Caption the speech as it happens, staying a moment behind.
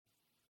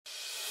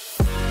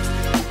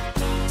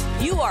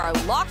You are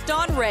Locked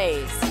On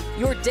Rays,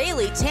 your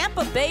daily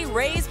Tampa Bay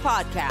Rays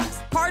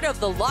podcast, part of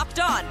the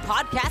Locked On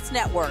Podcast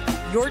Network,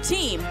 your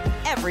team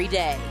every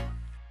day.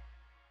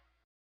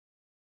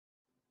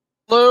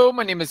 Hello,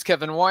 my name is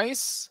Kevin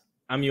Weiss.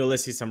 I'm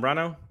Ulysses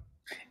Zambrano.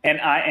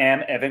 And I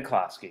am Evan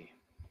Klosky.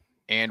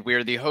 And we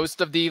are the host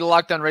of the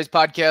Locked On Rays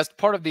podcast,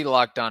 part of the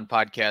Locked On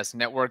Podcast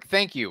Network.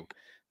 Thank you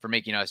for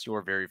making us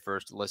your very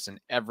first listen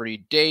every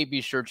day.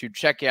 Be sure to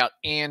check out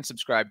and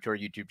subscribe to our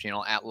YouTube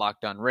channel at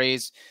Locked On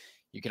Rays.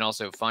 You can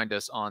also find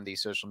us on the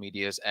social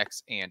medias,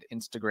 X and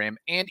Instagram,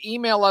 and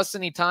email us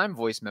anytime.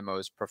 Voice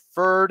memos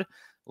preferred,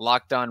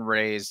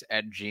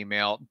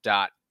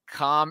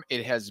 lockedonrays@gmail.com.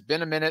 It has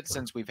been a minute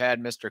since we've had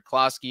Mr.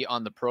 Klosky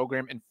on the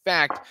program. In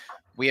fact,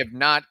 we have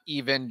not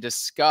even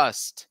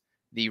discussed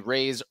the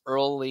Rays'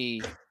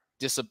 early,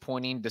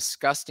 disappointing,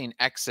 disgusting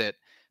exit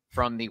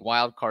from the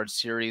wild card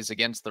series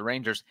against the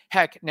Rangers.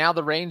 Heck, now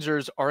the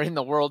Rangers are in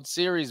the World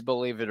Series,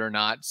 believe it or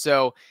not.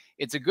 So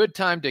it's a good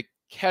time to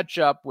catch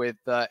up with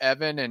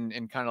Evan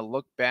and kind of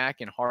look back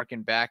and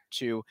harken back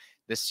to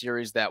the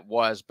series that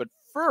was. But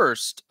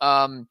first,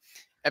 Evan,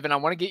 I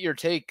want to get your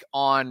take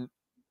on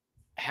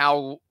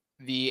how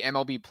the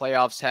MLB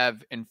playoffs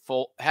have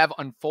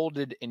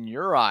unfolded in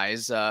your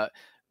eyes.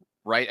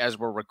 Right as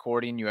we're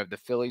recording, you have the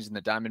Phillies and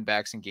the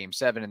Diamondbacks in Game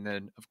 7, and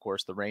then, of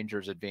course, the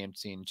Rangers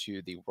advancing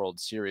to the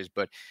World Series.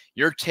 But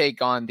your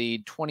take on the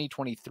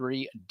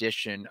 2023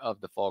 edition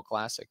of the Fall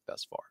Classic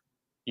thus far?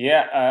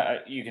 Yeah,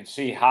 you can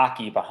see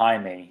hockey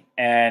behind me,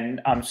 and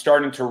I'm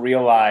starting to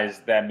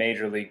realize that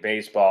Major League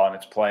Baseball and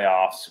its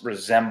playoffs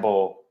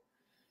resemble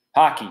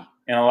hockey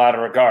in a lot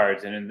of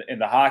regards. And in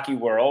the hockey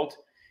world,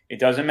 it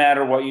doesn't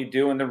matter what you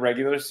do in the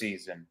regular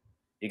season.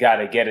 You got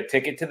to get a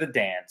ticket to the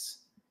dance.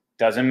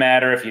 Doesn't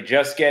matter if you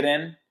just get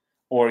in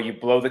or you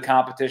blow the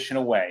competition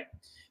away.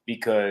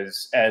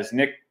 Because as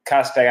Nick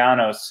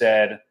Castellanos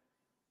said,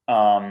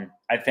 I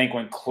think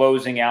when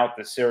closing out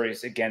the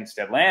series against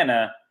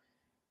Atlanta,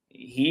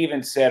 he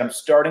even said, I'm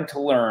starting to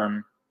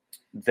learn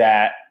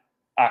that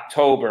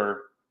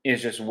October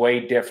is just way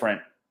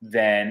different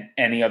than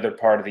any other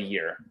part of the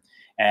year.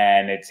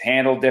 And it's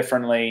handled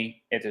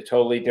differently. It's a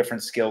totally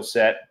different skill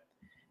set.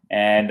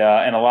 And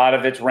a lot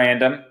of it's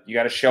random. You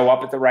got to show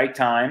up at the right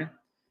time.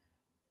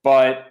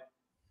 But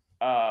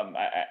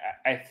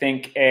I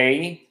think,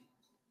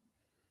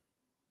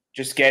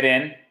 just get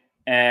in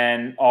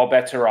and all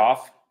bets are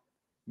off.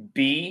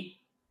 B,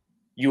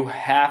 you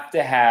have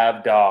to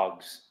have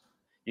dogs.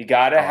 You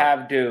got to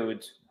have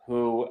dudes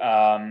who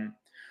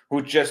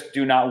just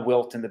do not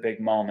wilt in the big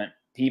moment.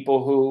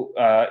 People who,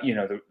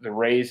 the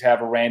Rays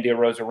have a Randy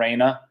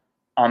Arozarena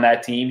on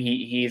that team.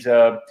 He's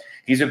a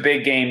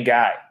big game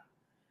guy.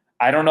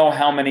 I don't know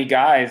how many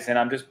guys, and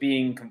I'm just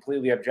being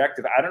completely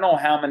objective, I don't know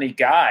how many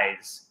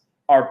guys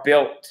are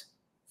built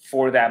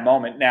for that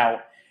moment.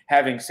 Now,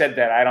 having said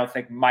that, I don't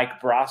think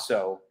Mike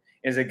Brasso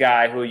is a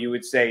guy who you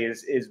would say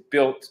is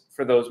built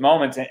for those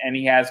moments, and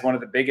he has one of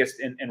the biggest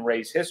in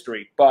Rays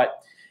history.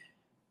 But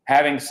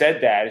having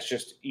said that, it's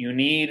just you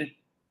need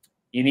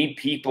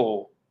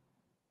people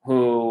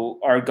who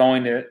are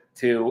going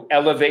to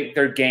elevate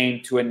their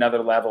game to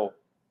another level.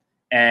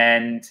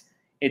 And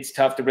it's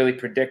tough to really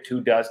predict who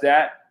does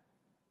that.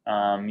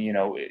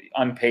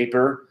 On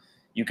paper,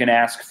 you can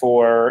ask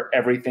for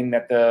everything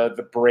that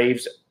the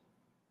Braves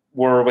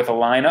were with a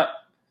lineup.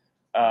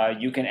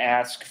 You can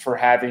ask for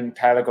having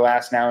Tyler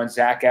Glasnow and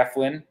Zach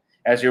Eflin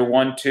as your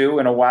 1-2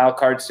 in a wild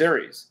card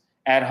series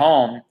at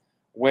home,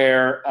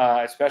 where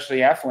especially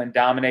Eflin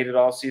dominated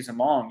all season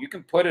long. You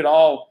can put it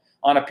all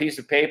on a piece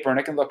of paper and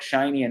it can look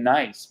shiny and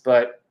nice.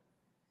 But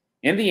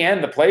in the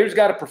end, the players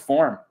got to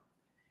perform.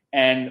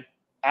 And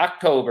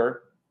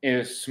October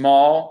is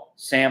small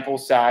sample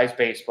size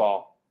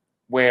baseball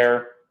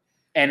where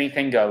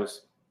anything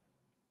goes.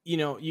 You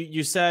know,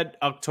 you said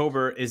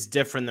October is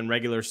different than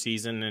regular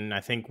season, and I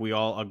think we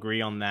all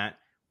agree on that.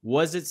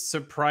 Was it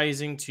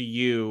surprising to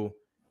you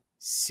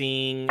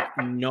seeing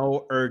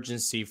no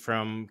urgency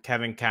from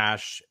Kevin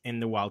Cash in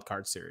the wild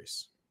card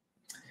series?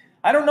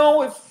 I don't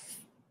know if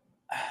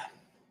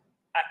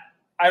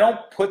I don't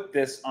put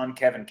this on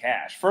Kevin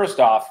Cash. First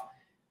off,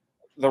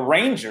 the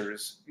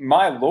Rangers,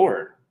 my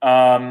Lord,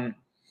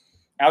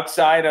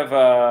 outside of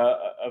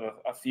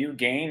a few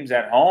games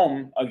at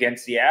home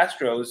against the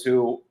Astros,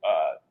 who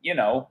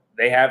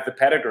they have the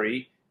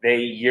peggree. They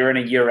year in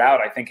and year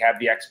out, I think, have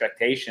the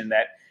expectation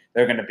that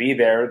they're going to be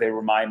there. They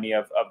remind me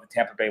of the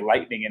Tampa Bay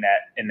Lightning in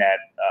that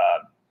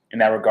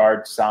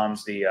regard,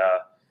 sans the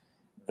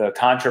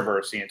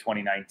controversy in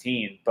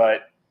 2019.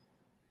 But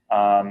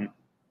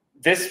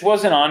this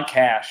wasn't on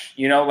Cash.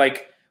 We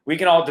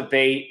can all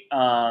debate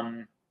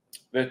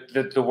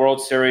the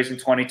World Series in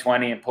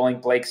 2020 and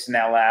pulling Blake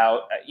Snell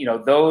out.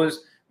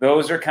 Those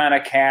are kind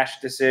of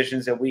Cash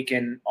decisions that we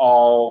can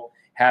all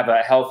have a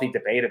healthy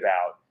debate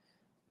about.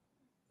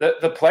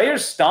 The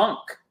players stunk.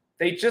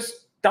 They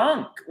just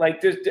stunk.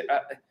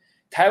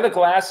 Tyler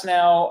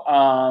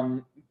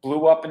Glasnow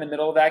blew up in the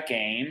middle of that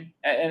game,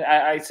 and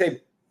I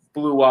say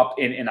blew up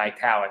in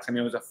italics. I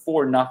mean, it was a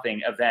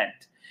 4-0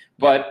 event,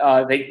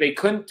 but they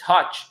couldn't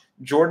touch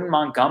Jordan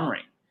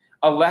Montgomery,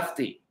 a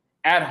lefty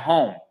at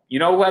home. You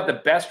know who had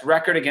the best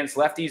record against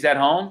lefties at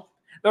home?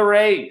 The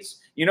Rays.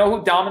 You know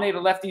who dominated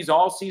lefties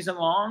all season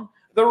long?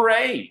 The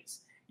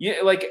Rays.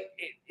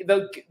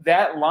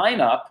 That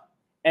lineup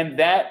and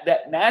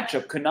that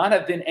matchup could not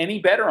have been any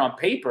better on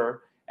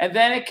paper. And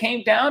then it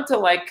came down to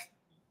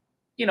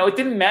it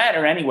didn't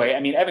matter anyway. I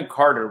mean, Evan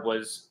Carter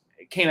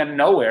came out of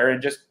nowhere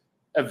and just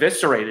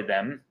eviscerated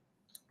them.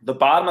 The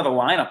bottom of the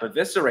lineup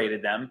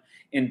eviscerated them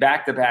in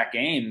back-to-back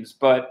games.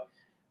 But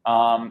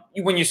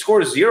when you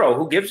score 0,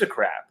 who gives a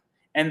crap?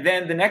 And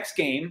then the next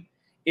game,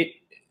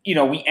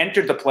 we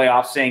entered the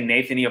playoffs saying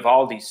Nathan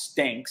Eovaldi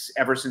stinks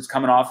ever since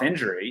coming off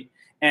injury.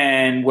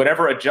 And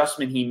whatever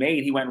adjustment he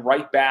made, he went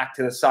right back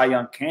to the Cy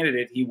Young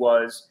candidate he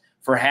was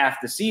for half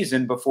the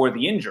season before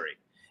the injury.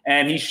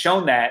 And he's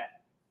shown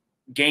that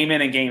game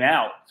in and game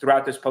out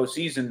throughout this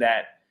postseason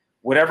that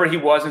whatever he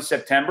was in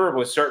September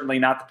was certainly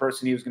not the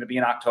person he was going to be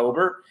in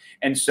October.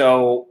 And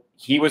so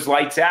he was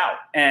lights out.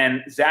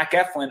 And Zach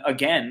Eflin,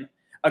 again,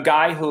 a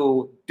guy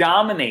who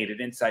dominated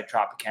inside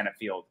Tropicana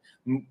Field.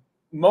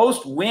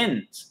 Most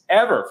wins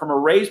ever from a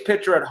Rays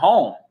pitcher at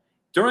home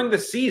during the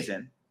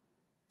season,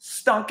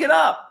 stunk it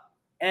up.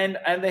 And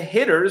the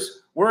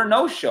hitters were a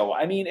no-show.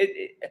 I mean,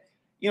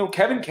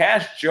 Kevin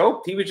Cash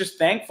joked he was just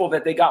thankful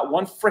that they got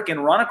one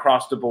frickin' run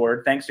across the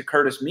board thanks to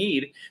Curtis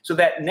Mead, so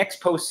that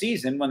next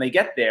postseason when they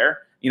get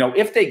there,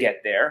 if they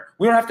get there,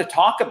 we don't have to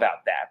talk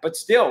about that. But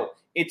still,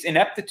 it's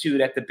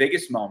ineptitude at the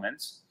biggest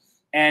moments,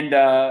 and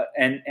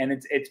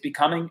it's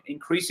becoming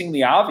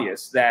increasingly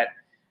obvious that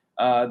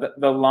the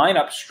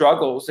lineup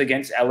struggles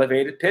against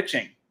elevated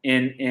pitching.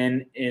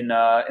 In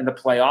the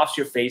playoffs,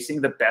 you're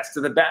facing the best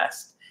of the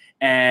best,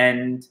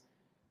 and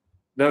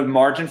the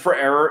margin for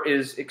error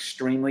is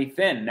extremely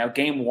thin. Now,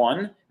 game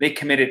 1, they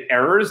committed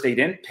errors, they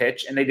didn't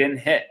pitch, and they didn't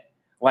hit.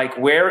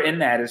 Where in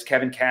that is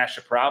Kevin Cash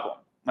a problem?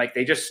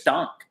 They just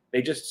stunk.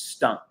 They just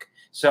stunk.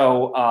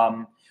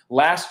 So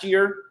last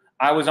year,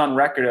 I was on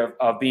record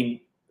of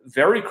being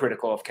very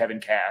critical of Kevin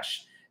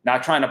Cash,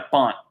 not trying to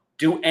bunt,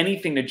 do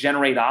anything to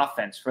generate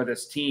offense for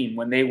this team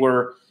when they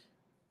were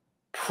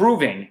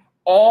proving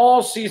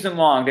all season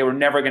long they were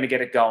never going to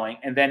get it going.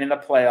 And then in the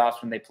playoffs,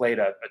 when they played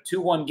a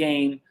 2-1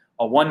 game,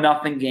 a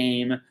 1-0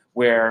 game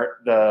where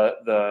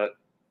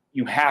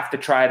you have to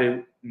try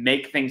to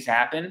make things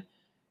happen,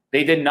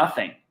 they did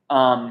nothing.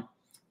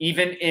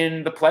 Even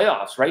in the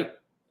playoffs, right?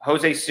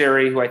 Jose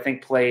Siri, who I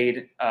think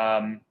played,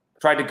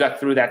 tried to gut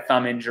through that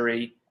thumb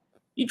injury.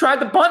 He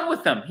tried to bunt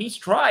with them. He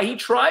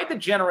tried to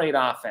generate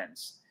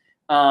offense.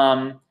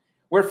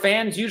 Where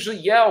fans usually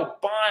yell,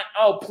 "Bunt!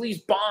 Oh, please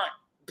bunt!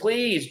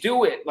 Please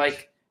do it!"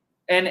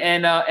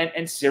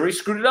 And Siri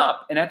screwed it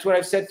up. And that's what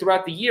I've said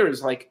throughout the year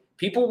is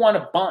people want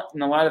to bunt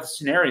in a lot of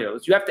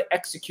scenarios. You have to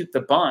execute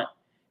the bunt.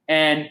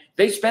 And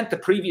they spent the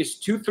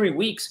previous 2-3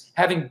 weeks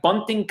having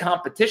bunting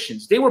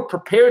competitions. They were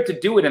prepared to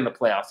do it in the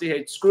playoffs. They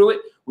said, screw it.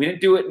 We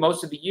didn't do it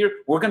most of the year.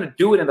 We're going to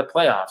do it in the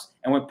playoffs.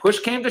 And when push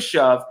came to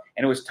shove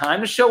and it was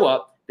time to show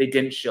up, they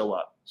didn't show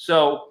up.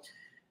 So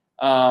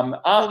they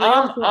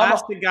also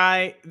asked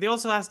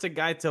a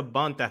guy to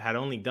bunt that had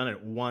only done it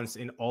once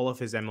in all of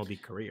his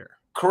MLB career.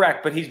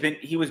 Correct, but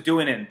he was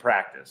doing it in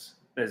practice.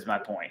 Is my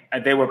point.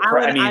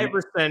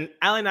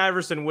 Allen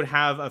Iverson would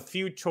have a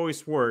few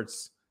choice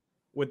words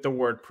with the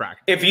word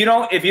practice. If you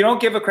don't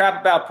give a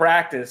crap about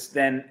practice,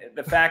 then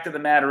the fact of the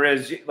matter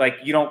is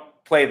you don't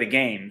play the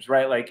games,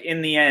 right?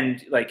 In the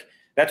end,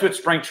 that's what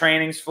spring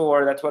training's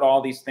for. That's what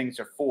all these things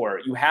are for.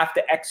 You have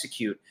to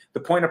execute. The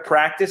point of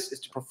practice is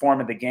to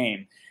perform in the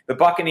game. The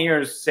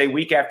Buccaneers say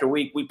week after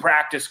week, we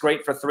practice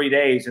great for 3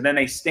 days, and then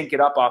they stink it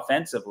up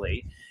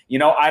offensively.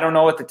 I don't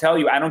know what to tell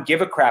you. I don't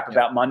give a crap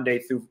about Monday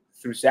through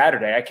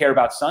Saturday. I care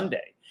about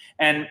Sunday.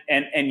 And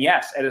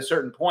yes, at a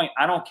certain point,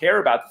 I don't care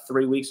about the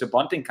 3 weeks of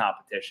bunting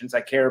competitions.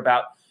 I care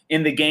about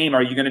in the game,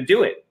 are you going to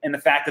do it? And the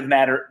fact of the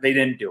matter, they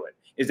didn't do it.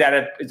 Is that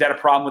a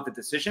problem with the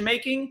decision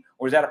making,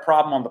 or is that a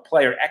problem on the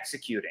player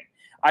executing?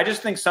 I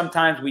just think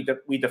sometimes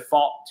we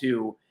default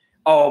to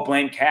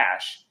blame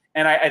Cash,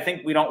 and I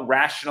think we don't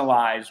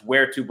rationalize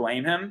where to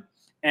blame him.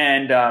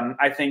 And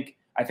I think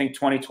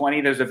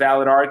 2020 there's a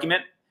valid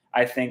argument.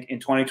 I think in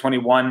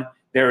 2021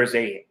 there is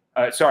a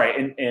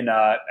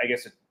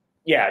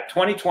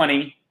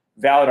 2020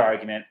 valid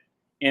argument.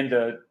 In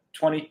the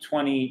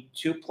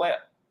 2022 play.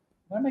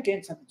 Why am I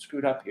getting something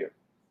screwed up here?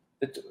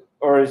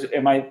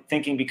 Am I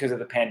thinking because of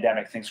the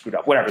pandemic things screwed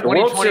up? Whatever.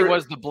 2020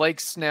 was the Blake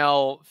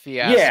Snell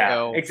fiasco.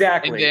 Yeah,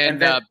 exactly. And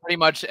then pretty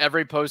much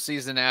every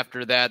postseason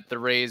after that, the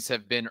Rays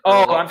have been.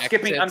 I'm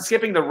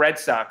skipping the Red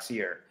Sox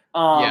here.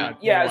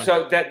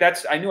 So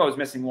that's I knew I was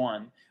missing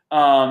one.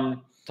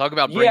 Talk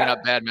about bringing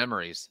up bad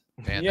memories.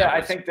 Man,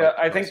 I think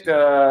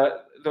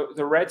the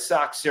Red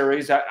Sox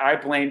series, I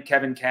blame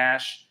Kevin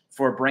Cash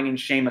for bringing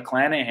Shane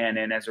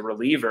McClanahan in as a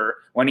reliever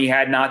when he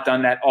had not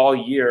done that all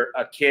year.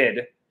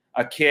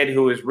 A kid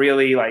who was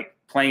really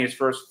playing his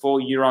first full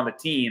year on the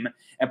team,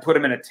 and put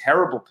him in a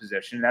terrible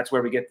position. That's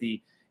where we get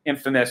the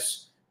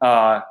infamous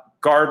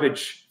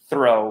garbage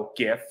throw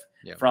gif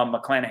from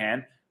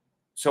McClanahan.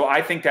 So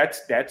I think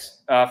that's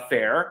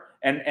fair.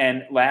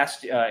 And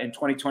last in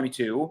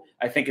 2022,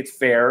 I think it's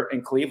fair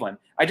in Cleveland.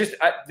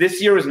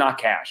 This year was not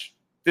cash.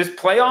 This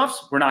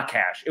playoffs were not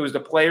cash. It was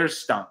the players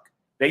stunk.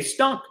 They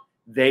stunk.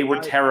 They were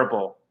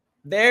terrible.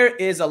 There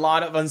is a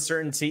lot of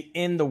uncertainty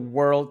in the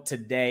world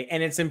today,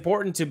 and it's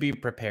important to be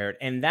prepared.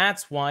 And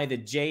that's why the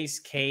Jase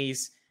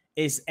case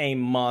is a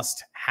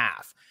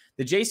must-have.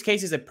 The Jase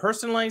case is a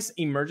personalized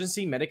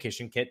emergency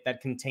medication kit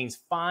that contains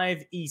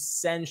 5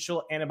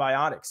 essential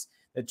antibiotics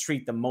that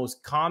treat the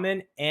most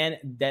common and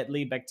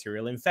deadly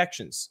bacterial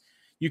infections.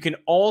 You can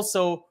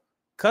also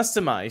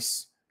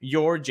customize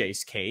your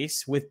Jase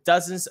case with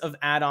dozens of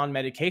add-on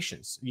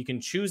medications. You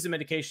can choose the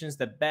medications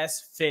that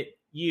best fit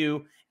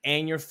you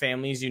and your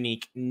family's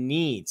unique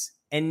needs.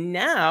 And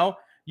now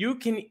you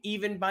can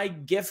even buy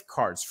gift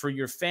cards for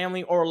your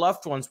family or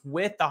loved ones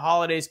with the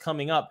holidays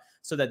coming up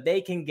so that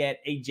they can get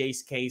a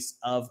Jase case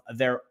of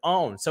their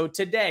own. So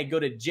today,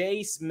 go to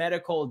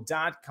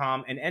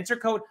jasemedical.com and enter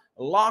code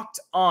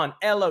LOCKEDON,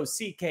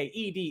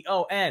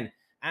 LOCKEDON,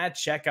 at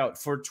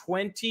checkout for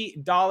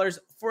 $20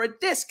 for a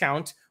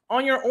discount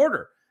on your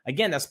order.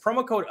 Again, that's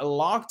promo code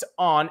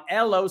LOCKEDON,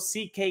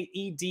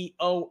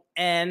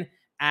 LOCKEDON,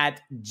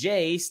 at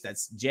Jase,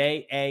 that's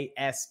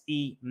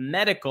JASE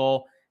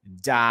medical.com.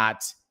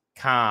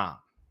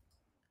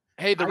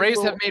 Hey, the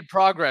Rays have made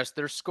progress.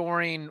 They're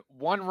scoring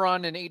 1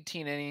 run in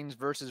 18 innings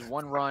versus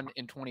 1 run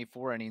in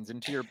 24 innings.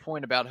 And to your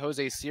point about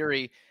Jose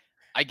Siri,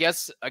 I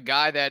guess a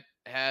guy that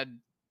had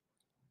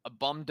a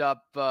bummed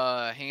up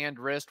hand,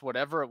 wrist,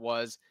 whatever it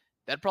was,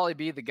 that'd probably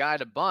be the guy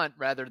to bunt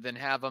rather than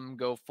have him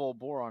go full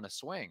bore on a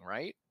swing,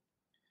 right?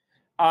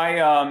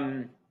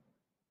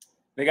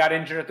 They got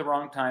injured at the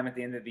wrong time at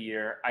the end of the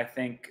year. I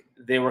think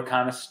they were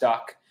kind of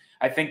stuck.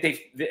 I think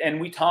and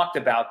we talked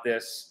about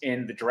this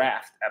in the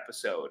draft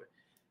episode.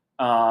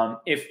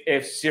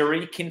 If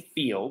Siri can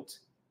field,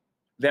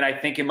 then I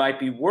think it might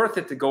be worth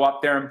it to go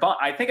up there and bunt.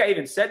 I think I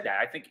even said that.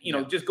 I think,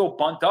 just go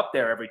bunt up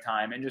there every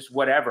time and just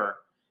whatever.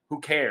 Who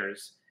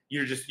cares?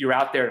 You're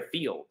out there to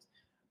field.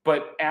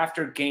 But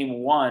after game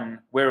 1,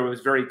 where it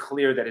was very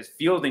clear that his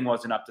fielding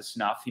wasn't up to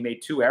snuff, he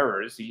made 2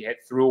 errors. He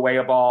threw away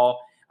a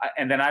ball.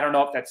 And then I don't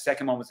know if that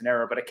second one was an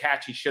error, but a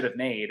catch he should have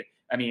made.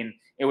 I mean,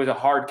 it was a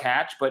hard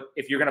catch, but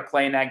if you're going to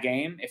play in that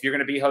game, if you're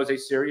going to be Jose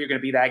Siri, you're going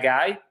to be that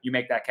guy, you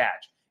make that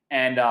catch.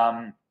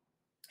 And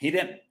he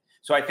didn't.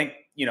 So I think,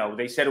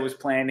 they said it was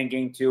planned in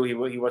game 2. He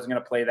wasn't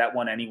going to play that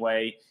one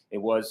anyway. It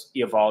was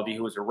Eovaldi,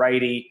 who was a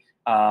righty.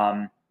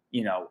 I'll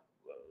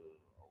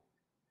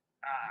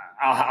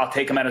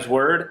take him at his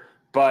word.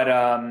 But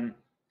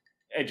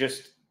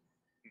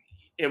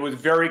it was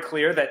very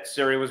clear that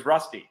Siri was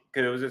rusty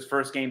because it was his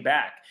first game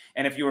back.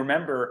 And if you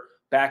remember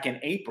back in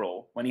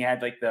April when he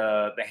had like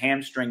the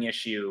hamstring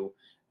issue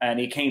and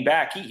he came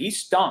back, he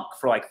stunk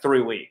for like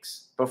 3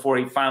 weeks before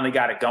he finally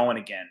got it going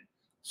again.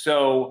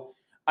 So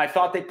I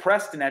thought they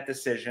pressed in that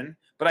decision,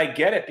 but I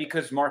get it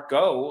because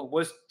Margot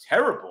was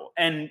terrible.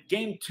 And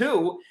game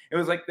 2, it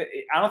was like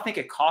I don't think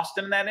it cost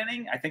him that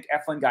inning. I think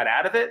Eflin got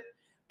out of it,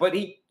 but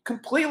he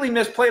completely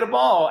misplayed a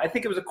ball. I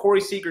think it was a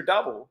Corey Seager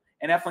double,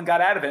 and Eflin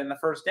got out of it in the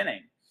first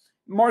inning.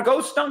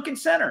 Margot stunk in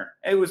center.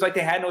 It was like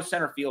they had no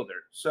center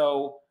fielder.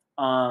 So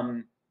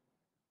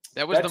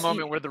that was the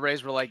moment where the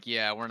Rays were like,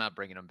 "Yeah, we're not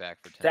bringing him back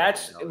for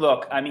 10."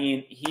 Look. I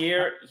mean,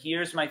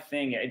 here's my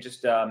thing. It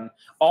just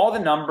all the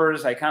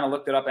numbers. I kind of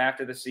looked it up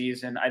after the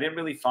season. I didn't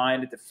really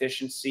find a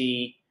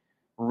deficiency,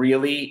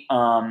 really,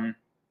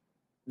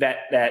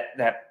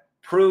 that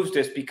proves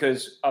this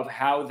because of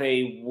how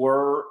they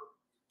were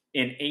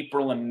in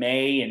April and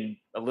May and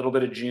a little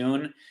bit of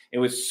June. It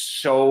was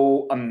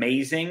so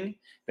amazing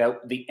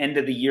that the end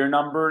of the year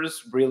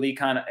numbers really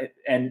kind of,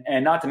 and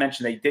not to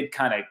mention they did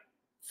kind of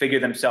figure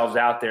themselves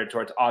out there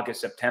towards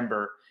August,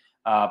 September,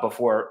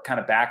 before kind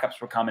of backups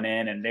were coming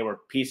in and they were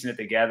piecing it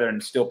together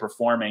and still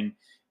performing.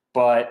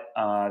 But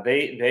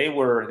they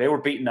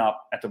were beaten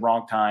up at the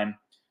wrong time.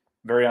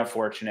 Very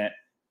unfortunate.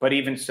 But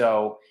even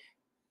so,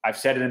 I've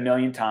said it a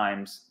million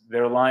times,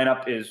 their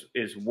lineup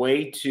is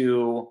way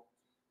too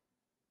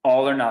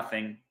all or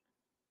nothing,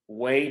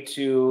 way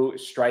too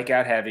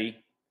strikeout heavy.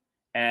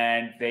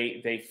 And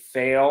they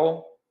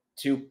fail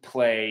to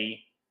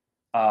play.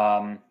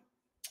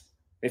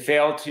 They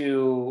fail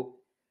to,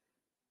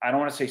 I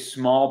don't want to say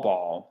small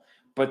ball,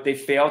 but they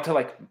fail to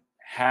like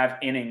have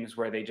innings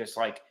where they just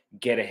like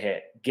get a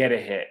hit,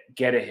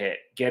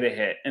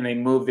 and they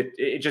move it.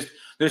 It just,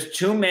 there's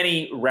too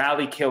many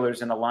rally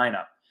killers in the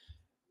lineup.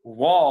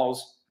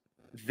 Walls,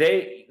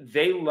 they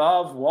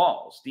love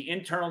Walls. The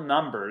internal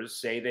numbers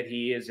say that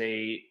he is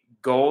a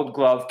Gold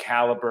Glove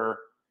caliber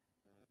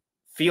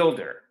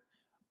fielder.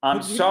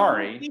 I'm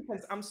sorry,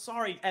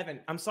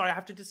 Evan. I'm sorry. I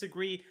have to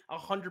disagree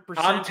 100%.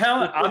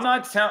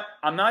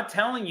 I'm not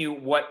telling you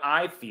what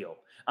I feel.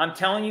 I'm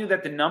telling you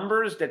that the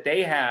numbers that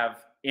they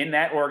have in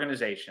that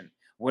organization,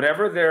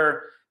 whatever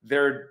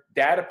their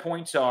data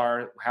points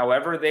are,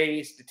 however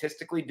they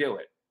statistically do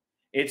it,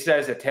 it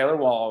says that Taylor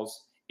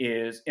Walls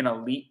is an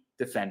elite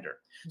defender.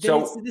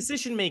 Then it's the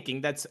decision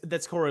making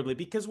that's horribly,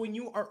 because when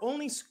you are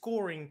only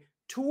scoring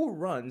 2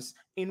 runs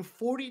in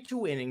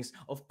 42 innings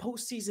of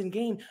postseason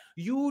game.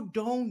 You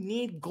don't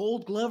need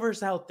gold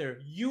glovers out there.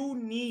 You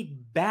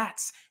need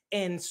bats.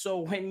 And so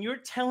when you're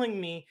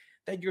telling me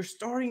that you're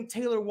starting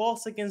Taylor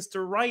Walsh against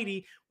a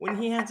righty when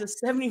he has a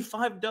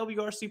 75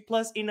 WRC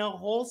plus in a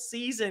whole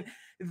season,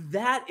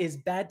 that is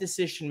bad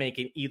decision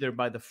making, either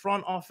by the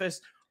front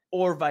office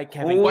or by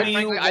Kevin. Quite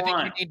frankly, I think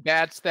you need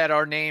bats that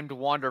are named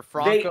Wander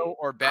Franco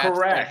or bats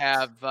that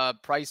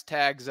have price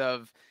tags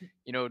of,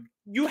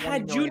 you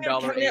had Junior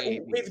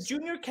Caminero. If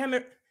Junior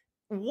Caminero,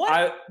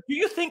 what do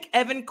you think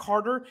Evan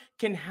Carter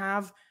can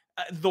have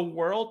the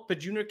world,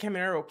 but Junior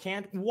Caminero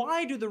can't?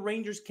 Why do the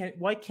Rangers can't?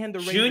 Why can't the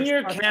Rangers?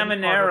 Junior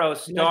Caminero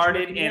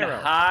started in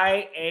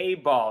high A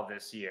ball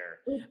this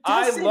year. It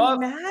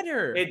doesn't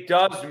matter. It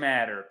does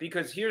matter,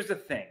 because here's the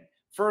thing.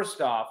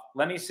 First off,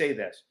 let me say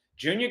this: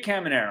 Junior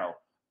Caminero,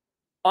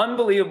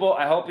 unbelievable.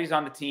 I hope he's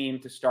on the team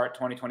to start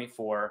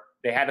 2024.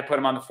 They had to put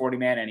him on the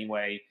 40-man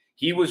anyway.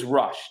 He was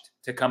rushed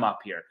to come up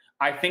here.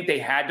 I think they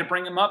had to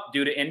bring him up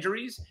due to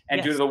injuries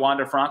and due to the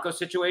Wander Franco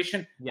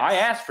situation. Yes. I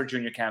asked for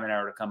Junior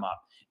Caminero to come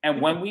up. And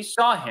when we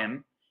saw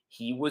him,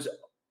 he was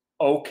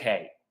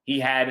okay. He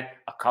had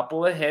a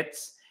couple of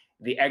hits.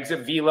 The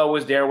exit velo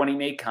was there when he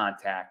made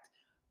contact.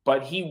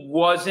 But he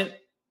wasn't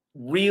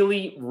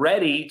really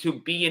ready to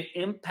be an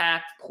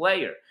impact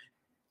player.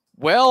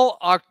 Well,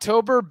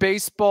 October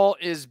baseball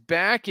is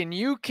back, and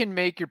you can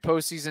make your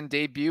postseason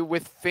debut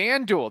with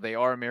FanDuel. They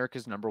are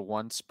America's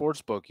 #1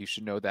 sportsbook. You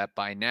should know that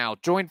by now.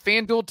 Join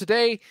FanDuel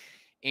today,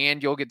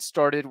 and you'll get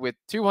started with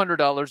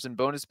 $200 in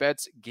bonus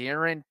bets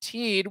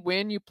guaranteed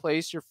when you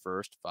place your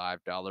first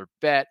 $5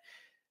 bet.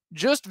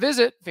 Just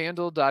visit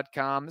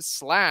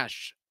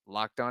FanDuel.com/LockedOn,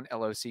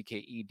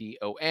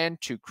 LOCKEDON,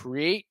 to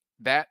create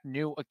that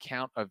new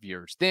account of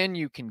yours. Then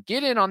you can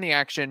get in on the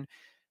action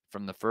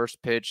from the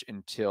first pitch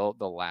until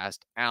the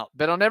last out.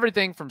 Bet on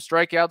everything from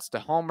strikeouts to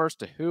homers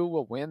to who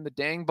will win the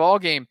dang ball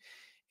game.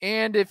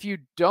 And if you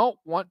don't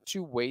want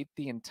to wait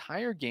the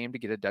entire game to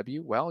get a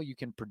W, well, you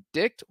can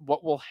predict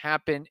what will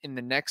happen in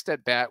the next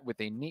at-bat with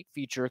a neat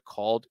feature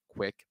called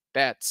Quick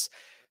Bets.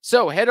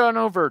 So head on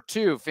over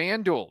to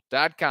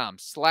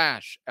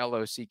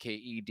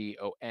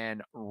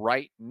FanDuel.com/LOCKEDON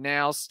right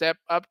now. Step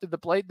up to the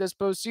plate this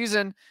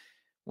postseason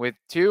with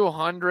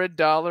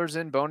 $200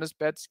 in bonus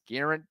bets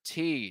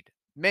guaranteed.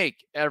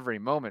 Make every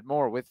moment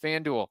more with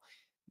FanDuel,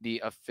 the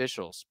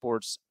official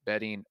sports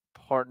betting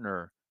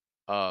partner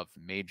of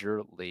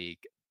Major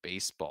League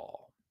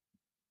Baseball.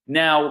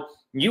 Now,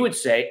 you would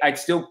say I'd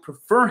still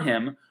prefer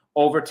him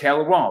over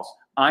Taylor Walsh.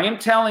 I am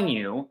telling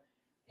you,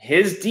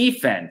 his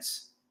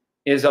defense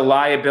is a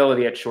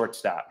liability at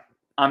shortstop.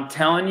 I'm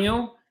telling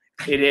you,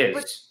 it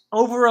is.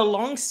 Over a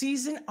long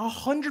season,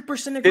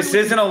 100% agree. This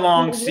isn't a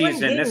long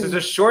season. This is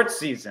a short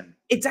season.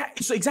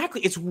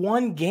 Exactly. It's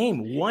one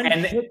game. One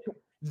hit.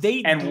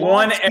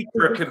 One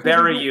error could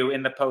bury you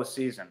in the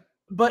postseason.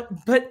 But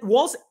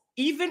Walsh,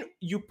 even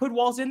you put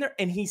Walsh in there,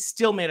 and he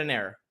still made an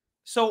error.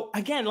 So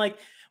again, like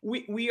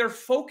we are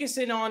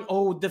focusing on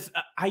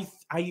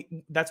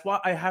that's why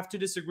I have to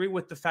disagree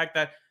with the fact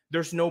that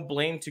there's no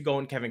blame to go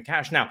on Kevin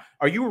Cash. Now,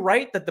 are you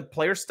right that the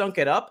players stunk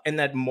it up and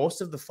that most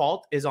of the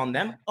fault is on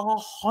them?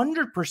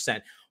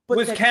 100%. But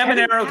was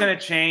Caminero going to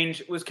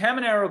change? Was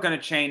Caminero going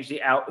to change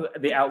the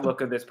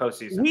outlook of this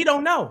postseason? We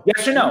don't know.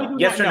 Yes or no?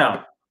 Yes or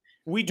no?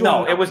 We do.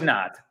 No, it was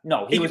not.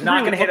 No, he was not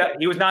going to hit a.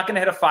 He was not going to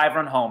hit a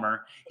 5-run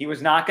homer. He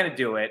was not going to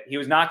do it. He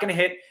was not going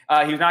to hit.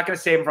 He was not going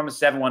to save him from a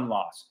 7-1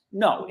 loss.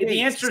 No,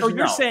 the answer is no. So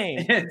you're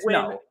saying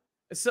no.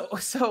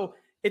 So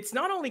it's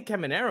not only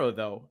Caminero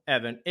though,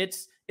 Evan.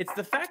 It's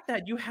the fact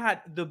that you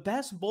had the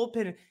best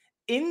bullpen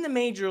in the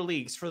major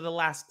leagues for the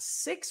last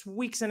 6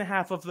 weeks and a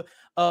half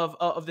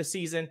of the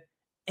season,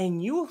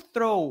 and you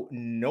throw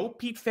no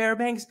Pete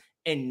Fairbanks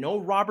and no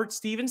Robert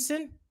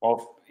Stevenson.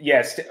 Well,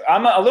 yes,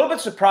 I'm a little bit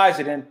surprised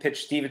they didn't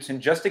pitch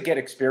Stevenson just to get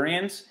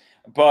experience,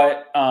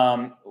 but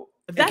again,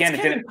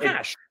 it didn't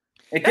matter.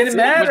 Was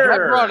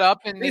that brought up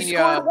in they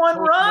scored one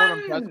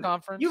run. Press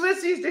conference?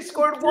 Ulysses, they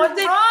scored one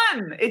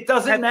run. It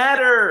doesn't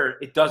matter.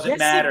 It doesn't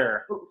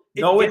matter.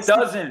 No, it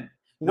doesn't.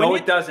 No,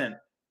 it doesn't.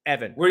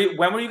 Evan,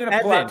 when were you going to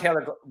pull out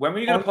Taylor? When were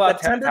you going to pull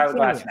out Tyler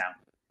Glasnow?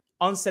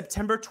 On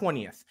September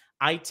 20th,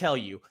 I tell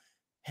you,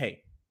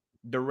 hey,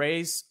 the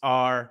Rays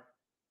are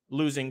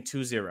losing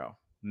 2-0.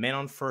 Men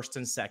on first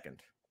and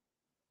second.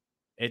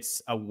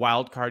 It's a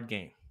wild card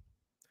game.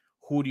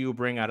 Who do you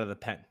bring out of the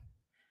pen?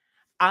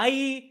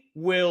 I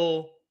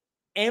will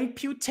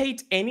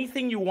amputate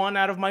anything you want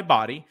out of my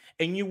body,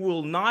 and you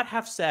will not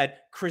have said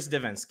Chris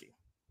Devenski.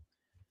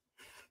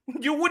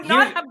 You would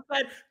not have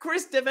said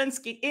Chris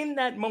Devenski in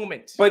that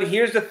moment. But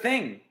here's the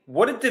thing.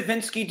 What did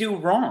Devenski do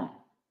wrong?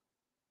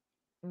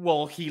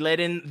 Well, he let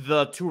in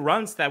the 2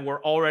 runs that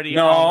were already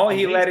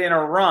he let in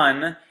a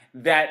run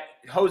that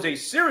Jose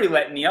Siri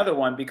let in the other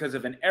one because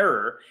of an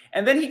error,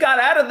 and then he got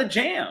out of the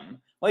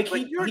jam. Like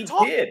he did.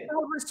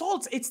 About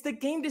results. It's the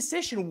game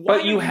decision. Why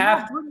are you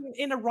not bringing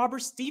in a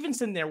Robert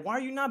Stevenson there? Why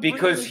are you not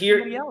because bringing in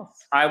somebody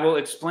else? I will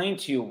explain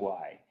to you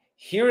why.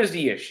 Here is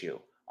the issue.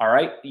 All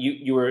right,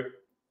 you were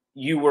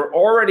you were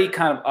already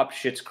kind of up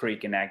Schitt's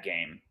Creek in that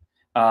game.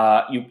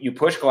 You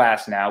push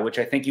Glasnow, which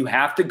I think you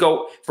have to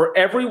go for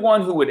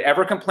everyone who would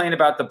ever complain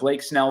about the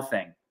Blake Snell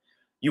thing.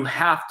 You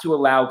have to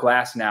allow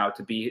Glasnow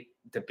to be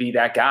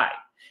that guy,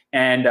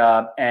 and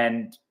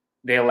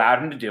they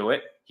allowed him to do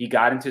it. He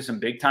got into some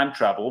big time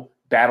trouble,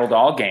 battled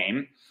all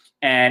game,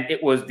 and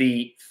it was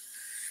the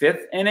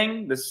 5th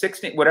inning, the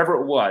 6th inning, whatever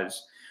it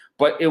was.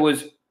 But it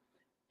was,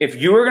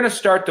 if you were going to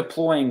start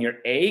deploying your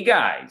A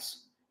guys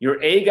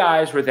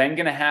were then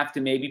going to have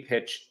to maybe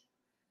pitch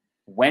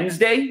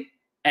Wednesday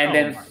and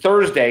then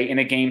Thursday in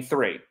a game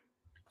 3.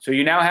 So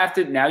you now have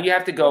to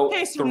go.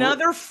 Okay, so now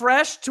they're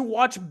fresh to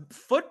watch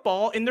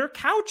football in their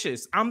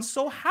couches. I'm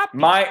so happy.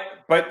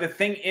 But the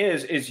thing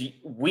is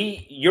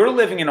you're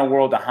living in a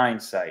world of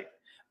hindsight.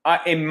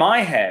 In my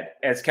head,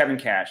 as Kevin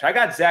Cash, I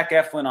got Zach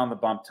Eflin on the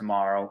bump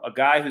tomorrow, a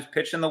guy who's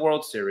pitched in the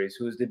World Series,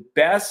 who is the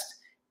best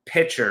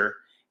pitcher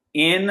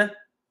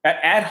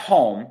at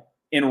home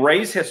in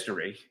Rays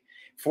history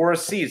for a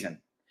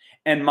season.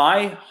 And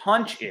my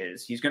hunch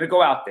is he's going to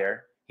go out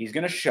there, he's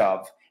going to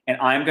shove, and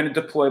I'm going to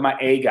deploy my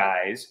A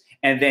guys.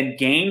 And then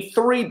game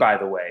 3, by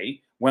the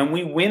way, when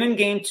we win in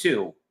game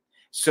 2,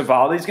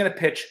 Savali's going to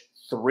pitch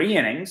 3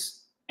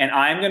 innings, and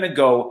I'm going to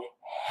go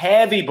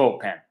heavy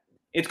bullpen.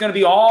 It's going to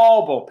be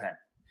all bullpen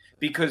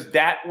because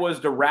that was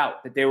the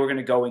route that they were going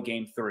to go in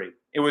game 3.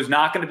 It was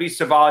not going to be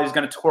Savali's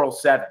going to twirl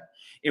 7.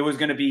 It was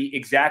going to be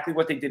exactly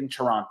what they did in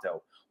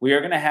Toronto. We are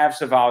going to have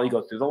Savali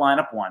go through the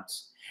lineup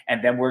once,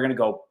 and then we're going to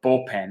go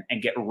bullpen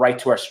and get right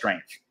to our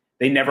strength.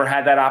 They never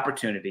had that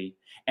opportunity.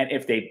 And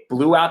if they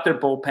blew out their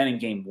bullpen in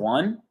game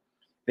 1,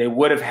 they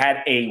would have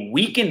had a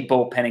weakened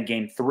bullpen in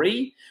game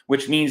 3,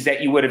 which means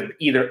that you would have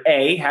either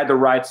A, had to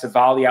ride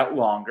Savali out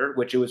longer,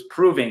 which it was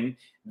proving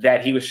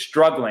that he was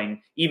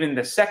struggling even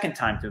the second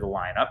time through the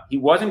lineup. He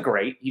wasn't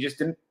great. He just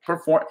didn't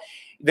perform.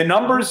 The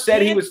numbers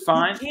said he was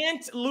fine. You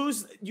can't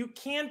lose. You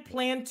can't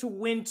plan to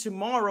win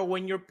tomorrow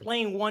when you're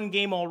playing one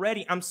game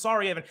already. I'm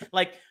sorry, Evan.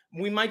 Like,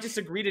 we might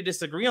disagree to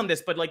disagree on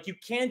this, but like, you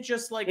can't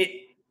just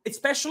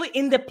especially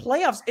in the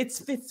playoffs.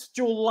 It's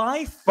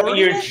July 1st. But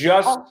you're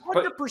just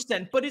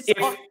 100%. But it's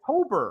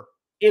October.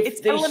 It's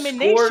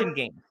elimination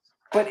game.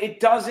 But it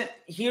doesn't.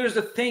 Here's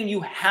the thing: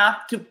 you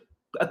have to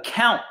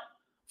account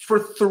for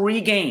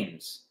 3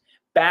 games,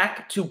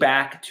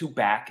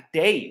 back-to-back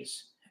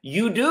days.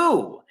 You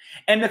do.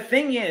 And the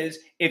thing is,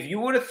 if you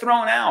would have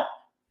thrown out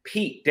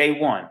Pete day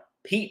 1,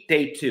 Pete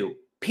day 2,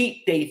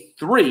 Pete day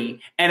 3,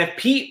 and if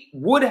Pete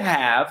would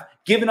have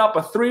given up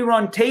a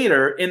 3-run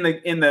tater in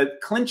the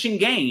clinching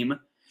game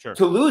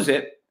to lose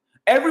it,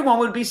 everyone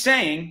would be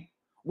saying,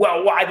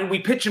 well, why did we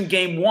pitch him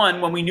game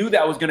 1 when we knew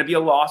that was going to be a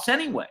loss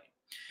anyway?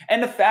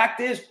 And the fact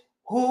is,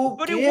 who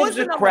gives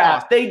a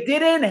crap? They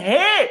didn't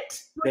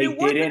hit. They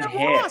didn't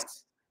hit.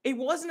 It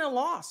wasn't a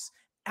loss.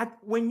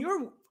 When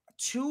you're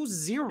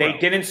 2-0. They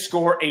didn't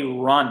score a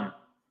run.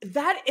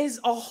 That is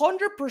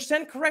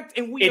 100% correct.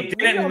 And it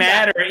didn't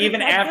matter.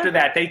 Even after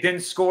that, they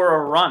didn't score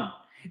a run.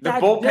 The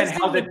bullpen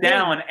held it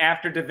down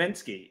after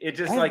Davinsky. It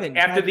just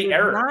after the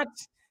error.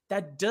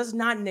 That does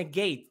not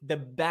negate the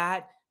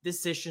bad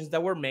decisions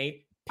that were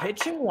made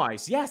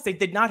pitching-wise. Yes, they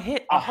did not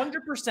hit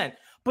 100%.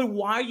 But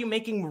why are you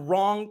making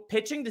wrong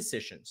pitching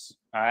decisions?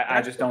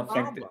 I just don't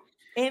think that.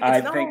 And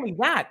it's not only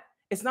that.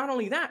 It's not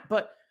only that.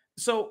 But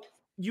so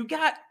you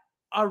got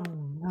a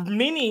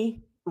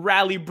mini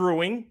rally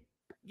brewing.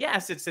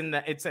 Yes, it's in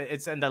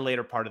the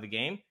later part of the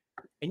game.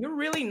 And you're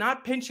really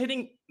not pinch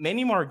hitting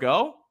Manny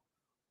Margot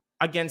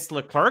against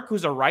Leclerc,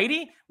 who's a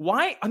righty?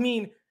 Why? I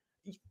mean,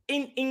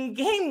 in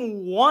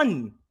game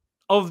 1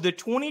 of the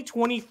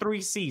 2023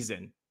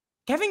 season,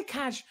 Kevin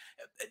Cash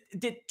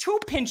did 2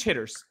 pinch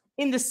hitters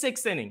in the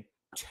 6th inning.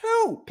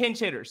 2 pinch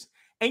hitters.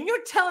 And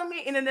you're telling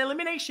me in an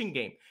elimination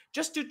game,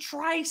 just to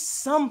try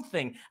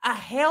something, a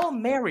Hail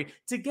Mary,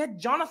 to get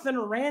Jonathan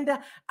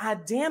Aranda a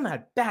damn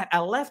at bat,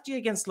 a lefty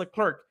against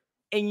Leclerc,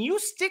 and you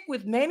stick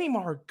with Manny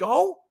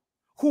Margot,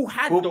 who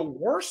had the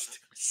worst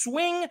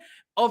swing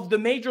of the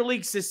major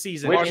leagues this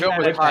season. Margot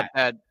was hot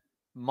that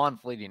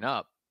month leading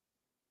up.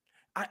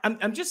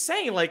 I'm just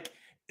saying, like,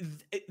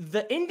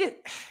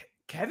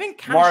 Kevin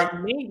Cash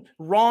made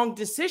wrong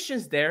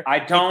decisions there. I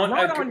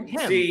don't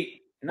see.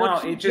 No,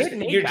 it just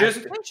you're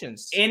just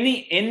in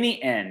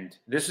the end.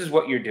 This is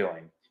what you're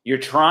doing. You're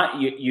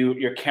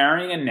you're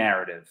carrying a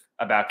narrative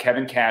about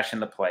Kevin Cash in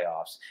the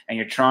playoffs, and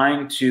you're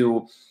trying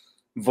to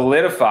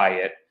validify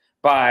it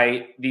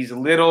by these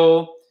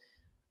little.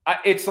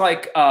 It's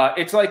like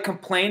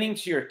complaining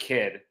to your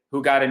kid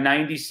who got a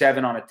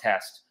 97 on a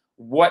test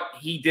what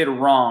he did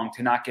wrong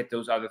to not get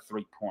those other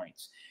 3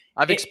 points.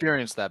 I've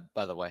experienced that,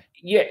 by the way.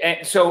 Yeah,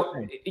 and so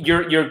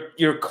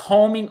you're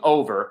combing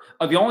over.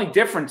 The only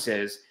difference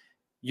is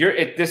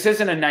this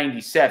isn't a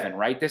 97,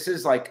 right? This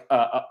is like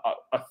a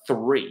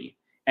 3,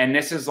 and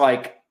this is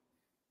like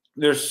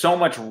there's so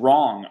much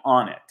wrong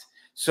on it.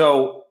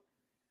 So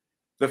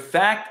the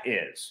fact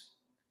is,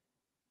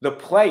 the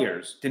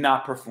players did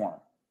not perform,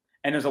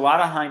 and there's a lot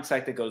of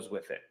hindsight that goes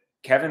with it.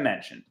 Kevin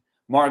mentioned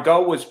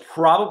Margot was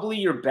probably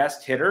your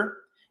best hitter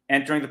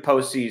entering the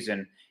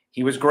postseason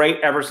He was great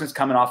ever since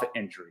coming off an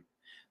injury.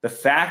 The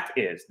fact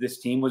is, this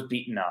team was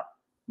beaten up.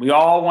 We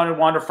all wanted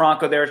Wander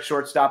Franco there at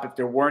shortstop if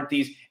there weren't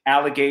these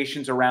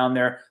allegations around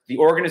there. The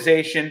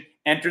organization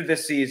entered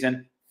this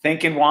season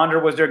thinking Wander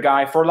was their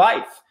guy for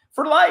life.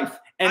 For life.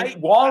 And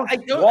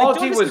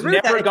Walsey was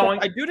never going.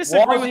 I do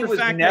disagree with the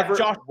fact that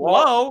Josh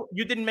Lowe,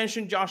 you didn't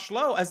mention Josh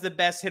Lowe as the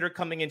best hitter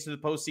coming into the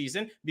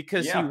postseason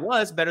because he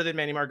was better than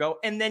Manny Margot.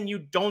 And then you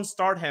don't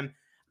start him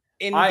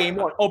in game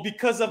one. Oh,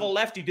 because of a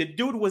lefty. The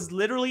dude was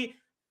literally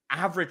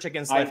average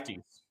against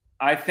lefties.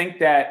 I think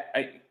that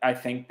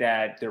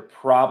there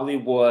probably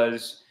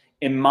was,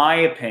 in my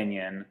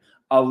opinion,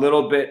 a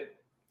little bit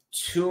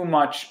too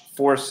much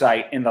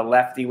foresight in the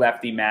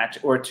lefty-lefty match,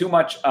 or too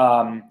much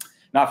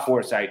not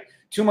foresight,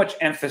 too much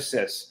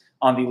emphasis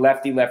on the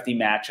lefty-lefty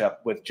matchup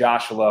with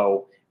Josh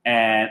Lowe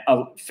and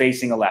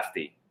facing a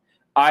lefty.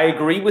 I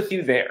agree with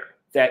you there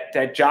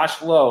that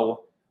Josh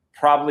Lowe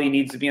probably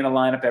needs to be in the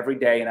lineup every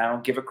day, and I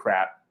don't give a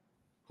crap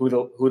who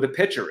the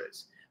pitcher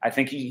is. I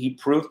think he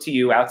proved to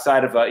you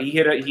outside of he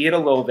hit a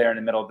low there in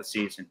the middle of the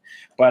season,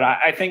 but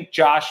I think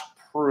Josh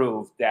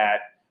proved that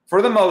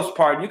for the most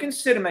part you can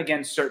sit him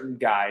against certain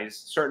guys,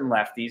 certain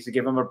lefties, to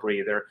give him a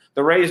breather.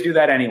 The Rays do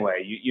that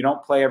anyway. You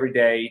don't play every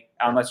day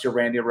unless you're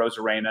Randy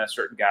Arozarena,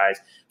 certain guys.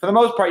 For the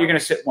most part, you're going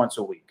to sit once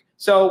a week.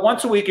 So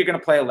once a week you're going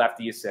to play a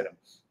lefty, you sit him.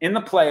 In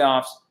the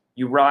playoffs,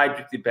 you ride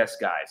with the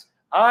best guys.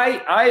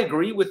 I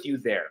agree with you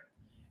there.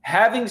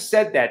 Having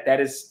said that, that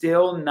is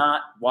still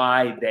not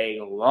why they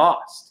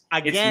lost.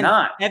 Again, it's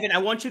not. Evan, I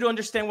want you to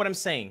understand what I'm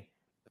saying.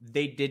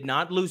 They did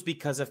not lose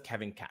because of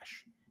Kevin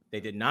Cash. They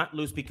did not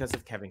lose because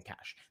of Kevin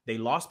Cash. They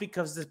lost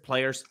because the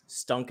players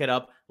stunk it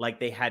up like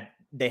they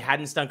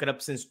hadn't stunk it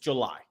up since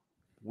July.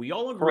 We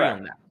all agree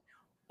on that.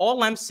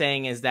 All I'm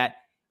saying is that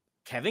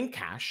Kevin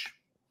Cash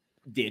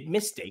did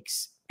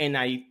mistakes, and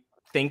I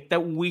think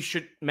that we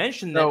should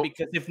mention them,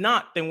 because if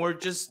not, then we're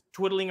just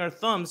twiddling our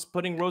thumbs,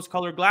 putting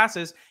rose-colored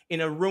glasses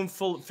in a room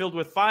filled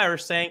with fire,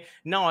 saying,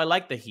 no, I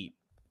like the Heat.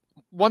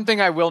 One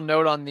thing I will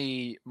note on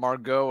the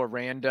Margot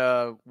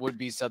Aranda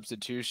would-be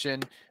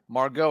substitution,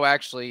 Margot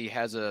actually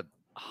has a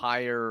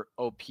higher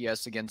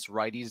OPS against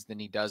righties than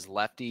he does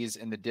lefties,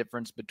 and the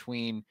difference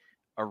between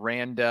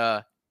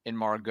Aranda and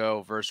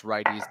Margot versus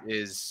righties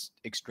is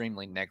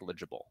extremely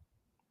negligible.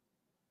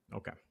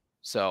 Okay.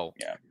 So,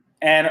 yeah.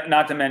 And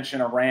not to mention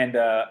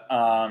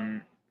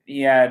Aranda,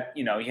 he had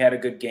a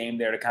good game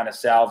there to kind of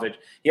salvage.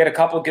 He had a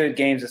couple of good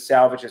games to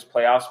salvage his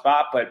playoff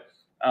spot, but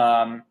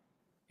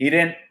he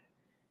didn't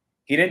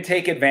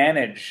take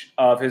advantage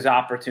of his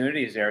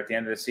opportunities there at the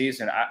end of the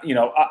season.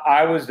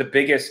 I was the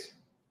biggest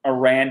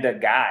Aranda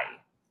guy,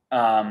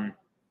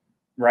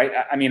 right?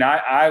 I mean,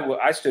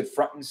 I stood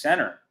front and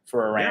center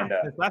for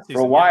Aranda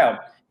for a while,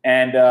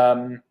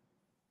 and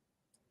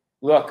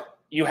look.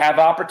 You have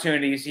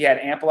opportunities. He had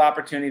ample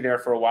opportunity there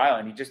for a while,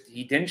 and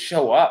he didn't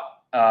show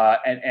up.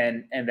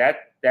 And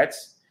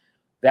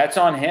that's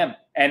on him.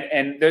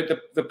 And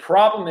the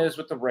problem is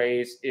with the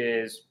Rays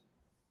is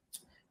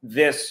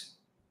this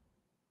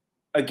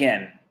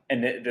again,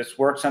 and this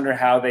works under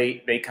how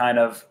they kind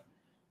of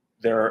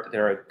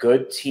they're a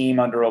good team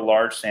under a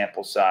large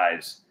sample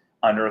size.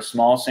 Under a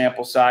small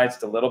sample size,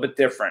 it's a little bit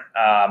different,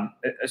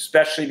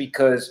 especially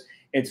because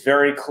it's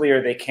very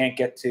clear they can't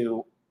get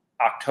to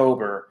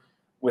October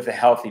with a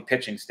healthy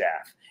pitching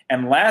staff.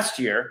 And last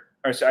year,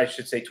 or I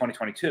should say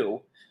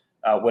 2022,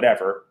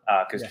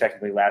 because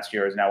technically last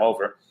year is now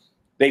over,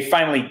 they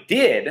finally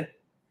did,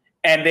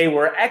 and they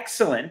were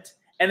excellent,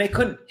 and they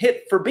couldn't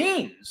hit for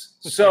beans.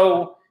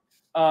 So,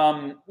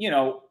 when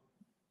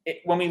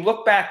we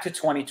look back to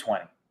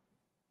 2020,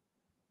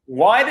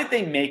 why did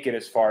they make it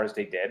as far as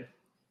they did?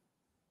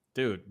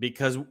 Dude,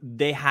 because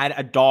they had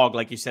a dog,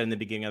 like you said in the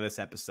beginning of this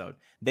episode.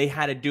 They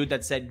had a dude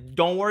that said,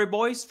 don't worry,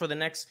 boys, for the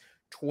next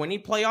 20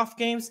 playoff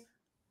games,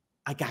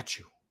 I got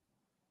you.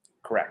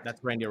 Correct.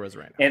 That's Randy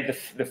Arozarena. And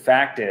the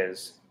fact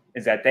is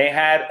that they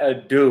had a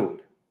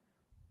dude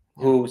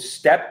who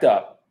stepped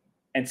up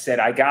and said,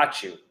 I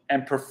got you,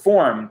 and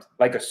performed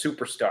like a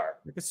superstar.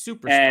 Like a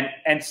superstar.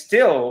 And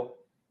still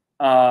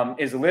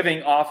is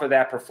living off of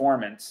that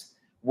performance,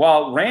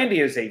 while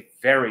Randy is a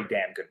very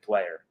damn good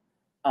player.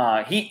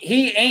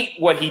 He ain't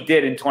what he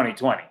did in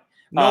 2020.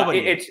 Nobody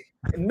is,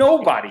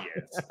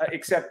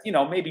 except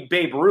maybe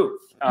Babe Ruth.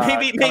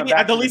 Maybe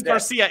Adolis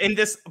Garcia in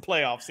this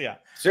playoffs. Yeah,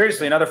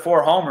 seriously, another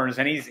 4 homers,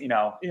 and he's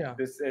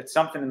it's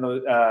something in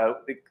the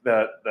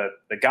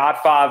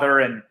Godfather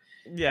and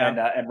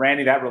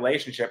Randy, that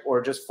relationship,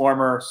 or just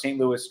former St.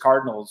 Louis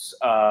Cardinals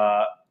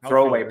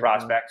throwaway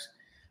prospects.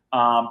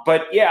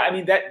 But yeah, I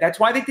mean that's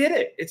why they did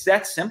it. It's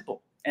that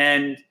simple,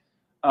 and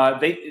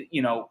I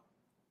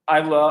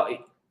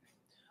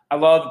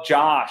love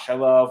Josh. I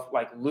love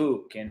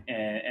Luke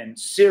and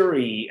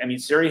Siri. I mean,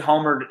 Siri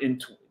homered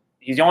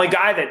he's the only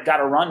guy that got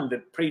a run the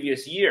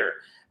previous year.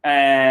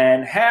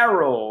 And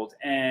Harold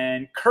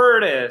and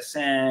Curtis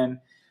and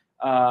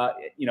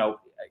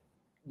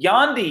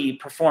Yandy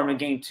performed in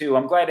game 2.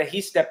 I'm glad that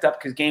he stepped up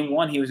because game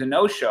 1 he was a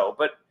no-show.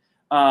 But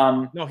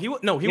he was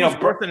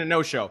worse than a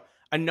no-show.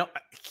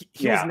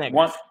 He was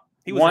negative.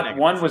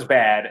 One was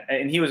bad,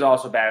 and he was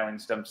also battling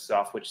some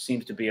stuff, which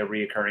seems to be a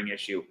reoccurring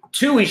issue.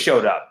 2, he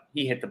showed up.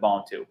 He hit the ball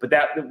in 2, but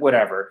that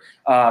whatever.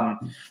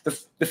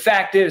 The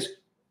fact is,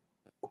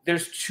 they're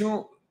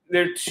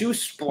too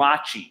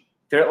splotchy.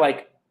 They're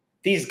like,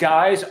 these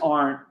guys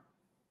aren't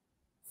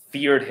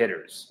feared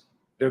hitters.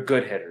 They're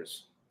good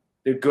hitters.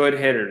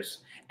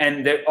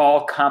 And they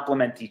all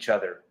complement each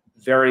other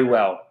very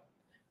well.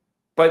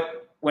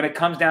 But when it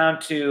comes down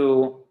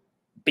to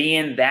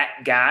being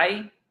that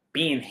guy,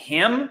 being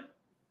him,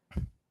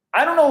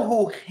 I don't know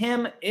who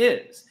him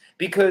is,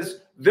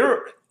 because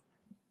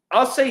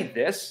I'll say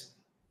this,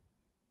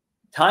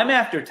 time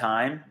after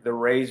time, the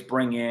Rays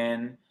bring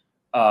in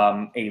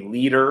a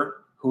leader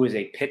who is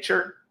a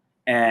pitcher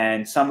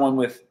and someone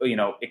with,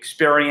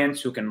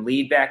 experience who can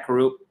lead that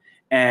group.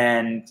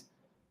 And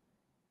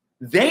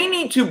they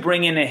need to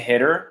bring in a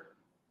hitter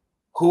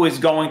who is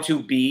going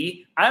to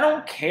be, I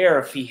don't care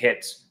if he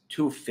hits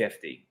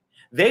 250.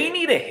 They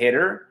need a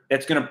hitter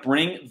that's going to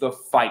bring the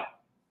fight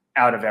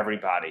out of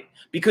everybody,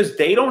 because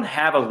they don't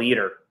have a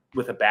leader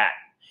with a bat.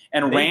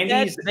 And they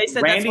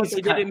said that's what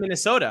they did in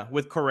Minnesota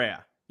with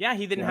Correa. Yeah,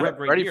 he didn't have a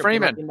great Freddie year.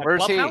 Freeman,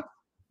 where's he?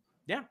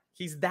 Yeah,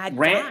 he's that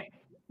guy.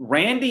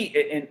 Randy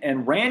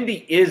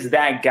is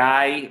that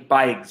guy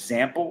by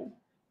example,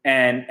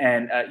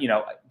 and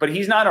but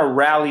he's not a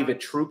rally the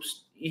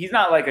troops. He's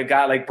not like a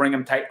guy like bring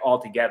them tight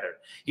all together.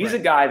 He's a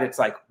guy that's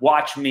like,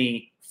 watch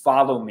me,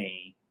 follow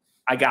me,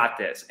 I got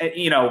this. And,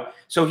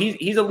 so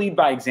he's a lead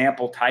by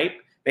example type.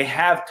 They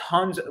have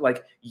tons,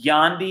 like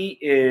Yandy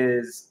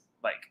is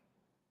like,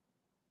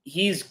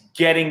 he's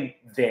getting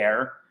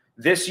there.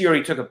 This year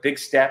he took a big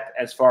step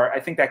I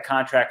think that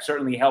contract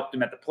certainly helped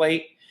him at the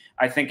plate.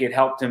 I think it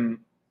helped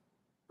him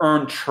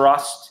earn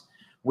trust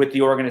with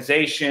the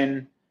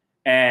organization.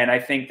 And I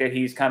think that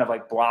he's kind of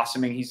like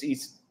blossoming.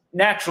 He's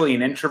naturally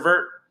an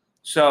introvert.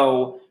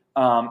 So,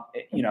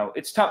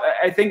 it's tough.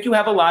 I think you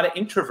have a lot of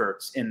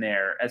introverts in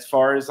there as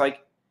far as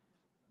like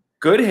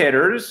good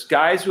hitters,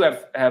 guys who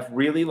have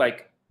really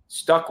like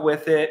stuck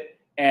with it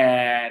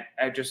and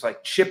just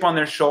like chip on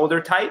their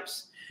shoulder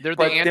types. They're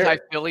the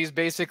anti-Phillies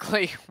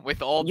basically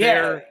with all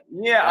their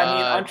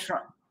I'm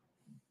trying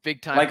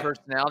big time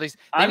personalities.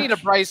 They need a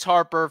Bryce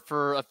Harper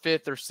for a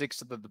 5th or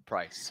 6th of the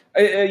price.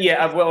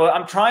 Well,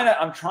 I'm trying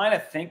to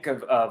think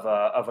of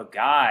a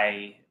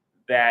guy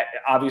that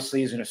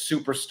obviously isn't a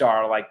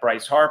superstar like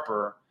Bryce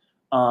Harper.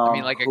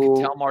 Like a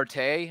Ketel Marte?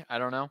 I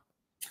don't know.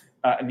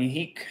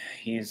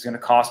 He's going to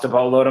cost a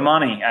boatload of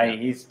money.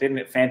 He's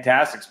been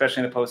fantastic,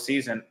 especially in the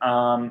postseason.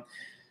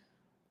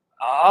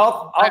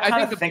 I'll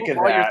kind of think of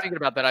that. While you're thinking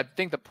about that, I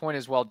think the point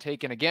is well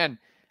taken. Again,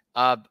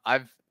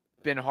 I've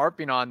been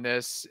harping on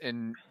this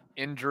in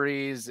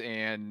injuries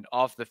and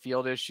off the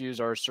field issues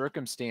or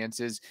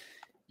circumstances.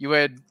 You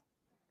had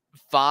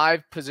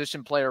 5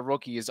 position player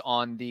rookies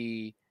on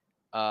the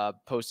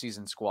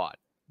postseason squad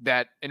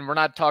and we're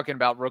not talking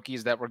about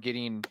rookies that were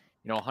getting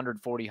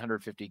 140,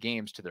 150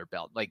 games to their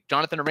belt. Like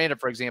Jonathan Aranda,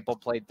 for example,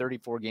 played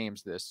 34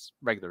 games this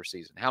regular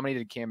season. How many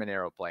did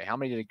Caminero play? How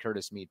many did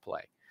Curtis Mead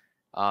play?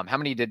 How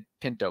many did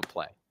Pinto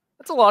play?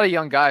 That's a lot of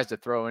young guys to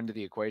throw into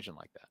the equation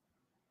like that.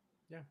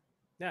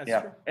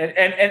 Yeah, true.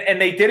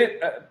 And they did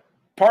it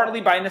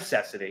partly by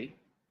necessity.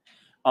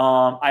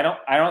 I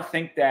don't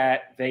think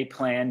that they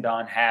planned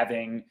on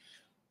having.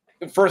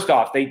 First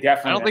off, they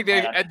definitely. I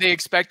don't think they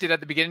expected at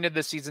the beginning of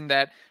the season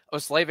that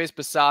Osleives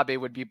Basabe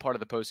would be part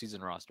of the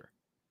postseason roster.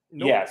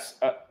 Nope. Yes,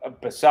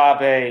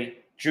 Basabe,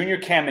 Junior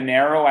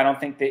Caminero. I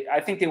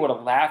think they would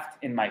have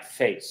laughed in my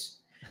face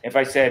if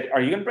I said,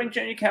 "Are you going to bring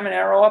Junior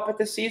Caminero up at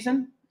this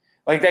season?"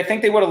 Like, I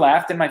think they would have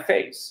laughed in my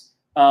face.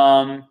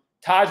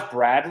 Taj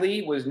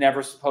Bradley was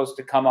never supposed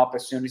to come up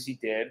as soon as he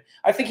did.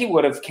 I think he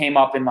would have came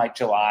up in like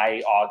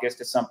July,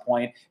 August at some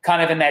point,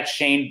 kind of in that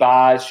Shane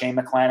Baz, Shane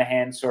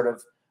McClanahan sort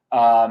of,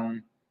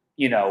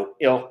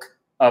 ilk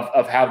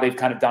of how they've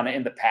kind of done it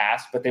in the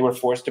past, but they were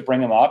forced to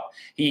bring him up.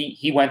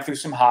 He went through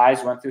some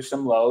highs, went through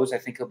some lows. I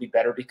think he'll be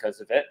better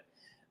because of it.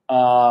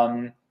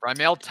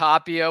 Raimel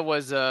Tapia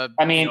was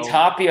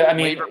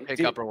waiver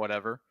pickup or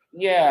whatever.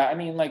 Yeah,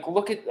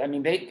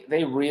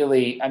 they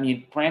really,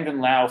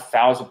 Brandon Lau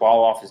fouls the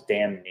ball off his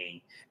damn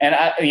knee. And,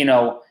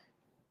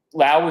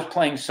 Lau was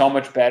playing so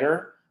much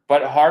better,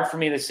 but hard for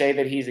me to say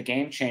that he's a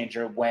game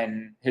changer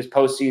when his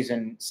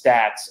postseason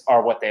stats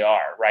are what they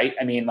are, right?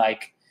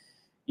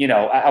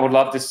 I would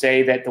love to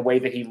say that the way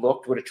that he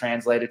looked would have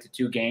translated to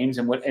 2 games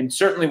and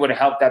certainly would have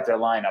helped out their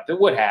lineup. It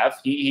would have.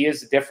 He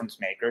is a difference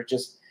maker.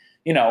 Just,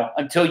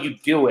 until you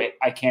do it,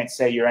 I can't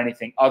say you're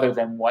anything other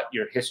than what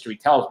your history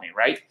tells me,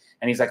 right?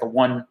 And he's like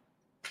a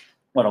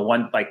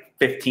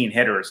 15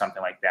 hitter or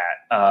something like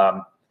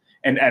that.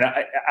 And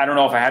I don't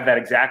know if I have that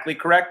exactly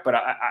correct, but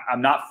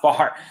I'm not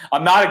far.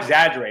 I'm not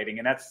exaggerating,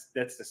 and that's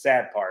the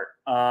sad part.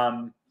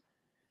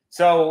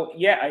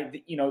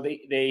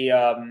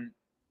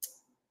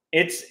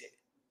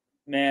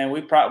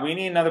 We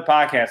need another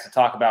podcast to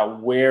talk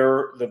about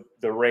where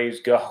the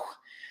Rays go,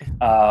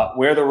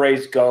 where the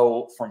Rays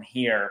go from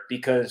here.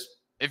 Because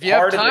if you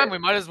have time, we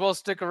might as well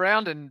stick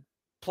around and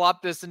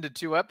plop this into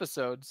 2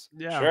 episodes.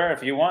 Yeah, sure,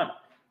 if you want.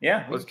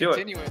 Yeah, We let's can do it.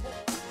 continue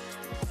it.